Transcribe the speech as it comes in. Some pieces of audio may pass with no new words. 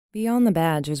Beyond the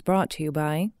Badge is brought to you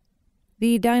by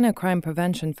the Edina Crime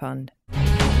Prevention Fund.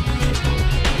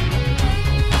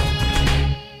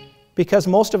 Because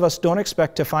most of us don't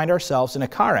expect to find ourselves in a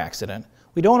car accident,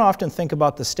 we don't often think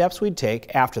about the steps we'd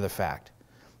take after the fact.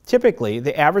 Typically,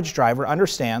 the average driver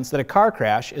understands that a car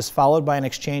crash is followed by an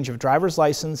exchange of driver's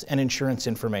license and insurance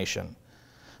information.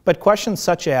 But questions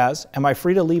such as, am I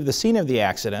free to leave the scene of the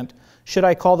accident? Should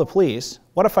I call the police?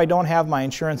 What if I don't have my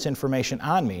insurance information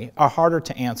on me? Are harder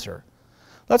to answer.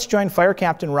 Let's join Fire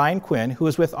Captain Ryan Quinn, who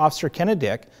is with Officer Kenna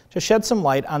Dick, to shed some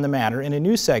light on the matter in a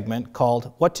new segment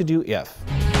called What to Do If.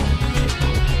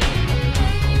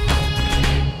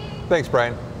 Thanks,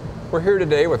 Brian. We're here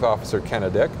today with Officer Kenna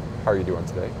Dick. How are you doing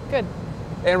today? Good.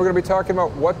 And we're going to be talking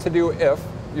about what to do if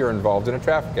you're involved in a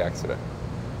traffic accident.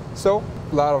 So,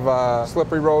 a lot of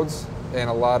slippery roads and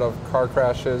a lot of car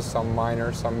crashes, some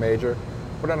minor, some major.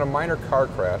 But on a minor car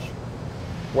crash,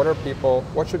 what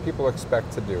should people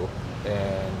expect to do,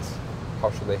 and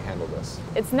how should they handle this?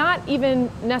 It's not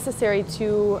even necessary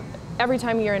to, every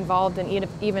time you're involved in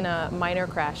even a minor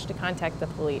crash, to contact the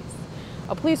police.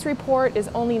 A police report is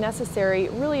only necessary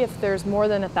really if there's more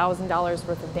than $1,000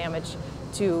 worth of damage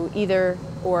to either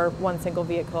or one single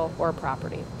vehicle or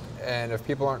property. And if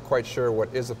people aren't quite sure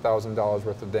what is $1,000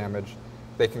 worth of damage,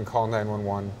 they can call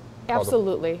 911.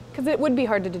 Absolutely, because it would be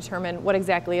hard to determine what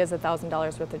exactly is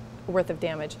 $1,000 worth of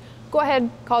damage. Go ahead,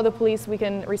 call the police. We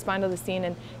can respond to the scene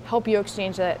and help you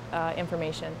exchange that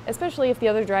information, especially if the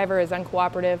other driver is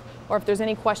uncooperative or if there's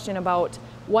any question about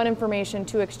what information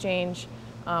to exchange.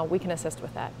 We can assist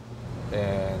with that.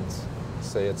 And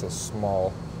say it's a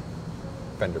small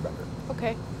fender bender.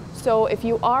 Okay, so if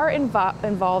you are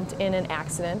involved in an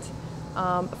accident,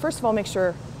 first of all, make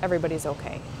sure everybody's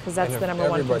okay, because that's the number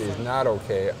one concern. If everybody's not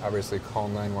okay, obviously call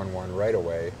 911 right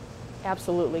away.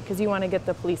 Absolutely, because you want to get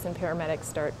the police and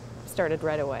paramedics started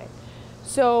right away.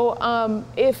 So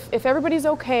if everybody's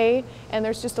okay and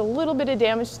there's just a little bit of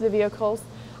damage to the vehicles,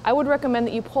 I would recommend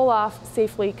that you pull off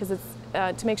safely, because it's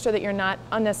to make sure that you're not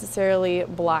unnecessarily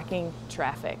blocking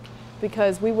traffic,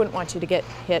 because we wouldn't want you to get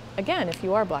hit again if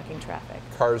you are blocking traffic.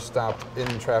 Cars stopped in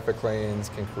traffic lanes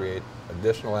can create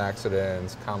additional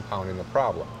accidents, compounding the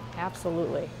problem.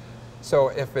 Absolutely. So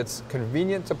if it's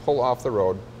convenient to pull off the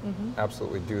road,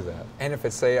 absolutely do that. And if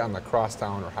it's, say, on the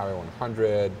crosstown or Highway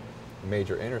 100,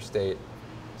 major interstate,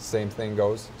 same thing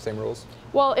goes, same rules?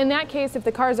 Well, in that case, if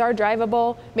the cars are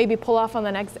drivable, maybe pull off on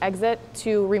the next exit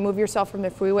to remove yourself from the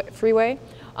freeway.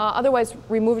 Otherwise,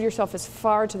 remove yourself as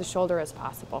far to the shoulder as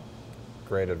possible.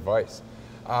 Great advice.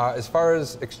 As far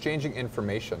as exchanging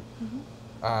information,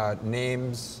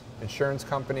 names, insurance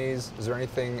companies, is there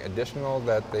anything additional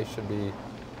that they should be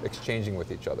exchanging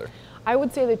with each other? I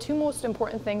would say the two most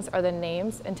important things are the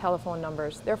names and telephone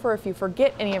numbers. Therefore, if you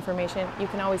forget any information, you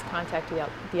can always contact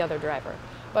the other driver.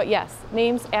 But yes,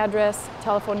 names, address,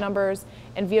 telephone numbers,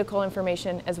 and vehicle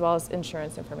information, as well as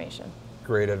insurance information.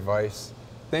 Great advice.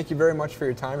 Thank you very much for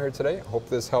your time here today. I hope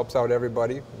this helps out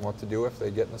everybody on what to do if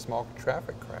they get in a small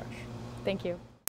traffic crash. Thank you.